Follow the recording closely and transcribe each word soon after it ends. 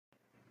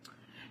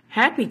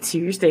Happy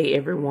Tuesday,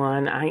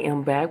 everyone. I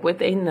am back with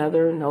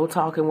another No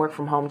Talking Work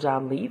From Home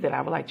job lead that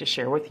I would like to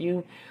share with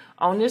you.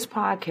 On this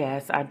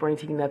podcast, I bring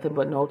to you nothing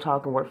but No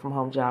Talking Work From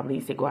Home job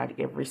leads that go out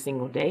every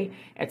single day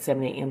at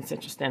 7 a.m.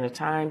 Central Standard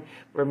Time.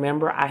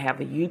 Remember, I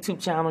have a YouTube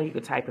channel. You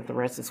can type in The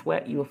Rest Is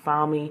Sweat. You will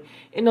find me.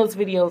 In those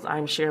videos,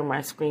 I'm sharing my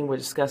screen. We're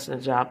discussing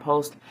the job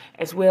post,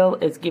 as well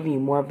as giving you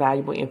more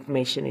valuable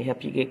information to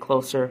help you get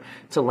closer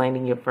to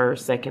landing your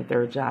first, second,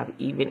 third job,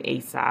 even a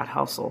side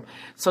hustle.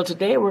 So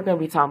today, we're going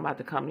to be talking about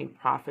the company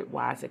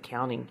ProfitWise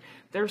Accounting.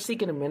 They're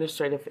seeking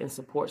administrative and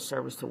support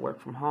service to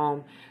work from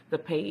home. The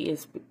pay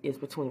is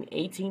between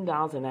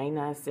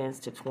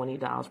 $18.99 to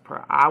 $20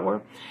 per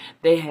hour.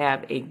 They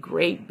have a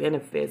great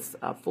benefits,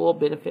 a full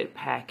benefit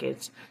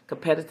package,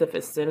 competitive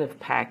incentive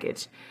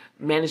package,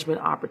 management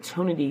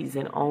opportunities,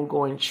 and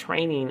ongoing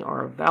training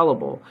are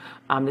available.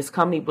 This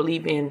company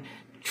believes in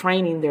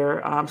training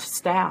their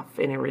staff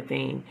and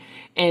everything.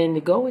 And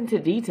to go into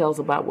details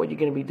about what you're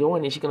going to be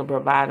doing is you're going to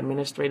provide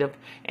administrative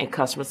and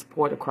customer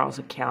support across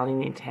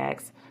accounting and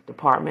tax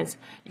departments.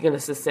 You're going to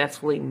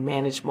successfully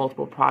manage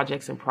multiple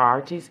projects and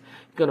priorities.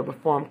 You're going to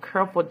perform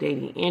careful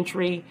data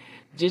entry,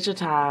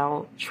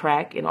 digitize,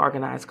 track, and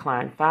organize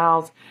client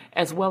files,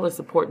 as well as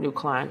support new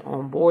client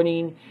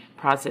onboarding,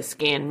 process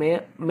scan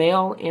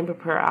mail, and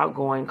prepare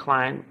outgoing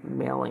client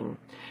mailing.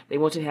 They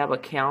want you to have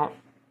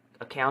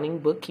accounting,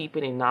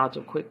 bookkeeping, and knowledge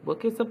of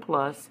QuickBooks is a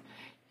plus.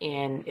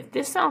 And if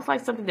this sounds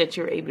like something that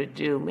you're able to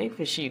do, make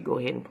sure you go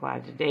ahead and apply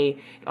today.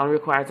 It only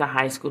requires a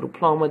high school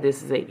diploma.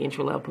 This is an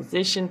entry-level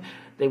position.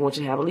 They want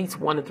you to have at least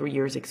 1 to 3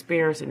 years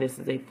experience, and this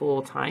is a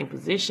full-time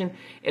position.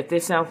 If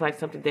this sounds like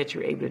something that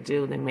you're able to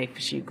do, then make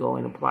sure you go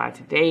and apply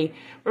today.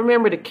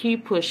 Remember to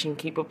keep pushing,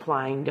 keep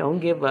applying. Don't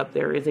give up.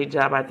 There is a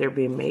job out there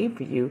being made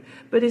for you,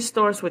 but it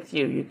starts with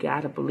you. You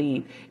got to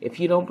believe. If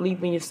you don't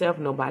believe in yourself,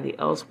 nobody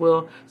else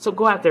will. So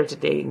go out there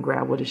today and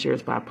grab what is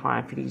yours by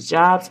applying for these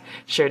jobs.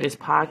 Share this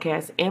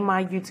podcast and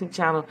my YouTube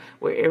channel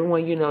where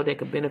everyone you know that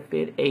could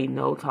benefit a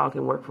No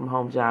Talking Work From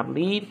Home job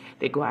lead.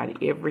 They go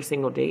out every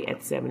single day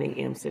at 7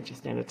 a.m. Central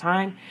Standard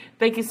Time.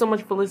 Thank you so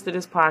much for listening to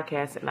this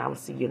podcast, and I will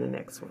see you in the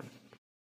next one.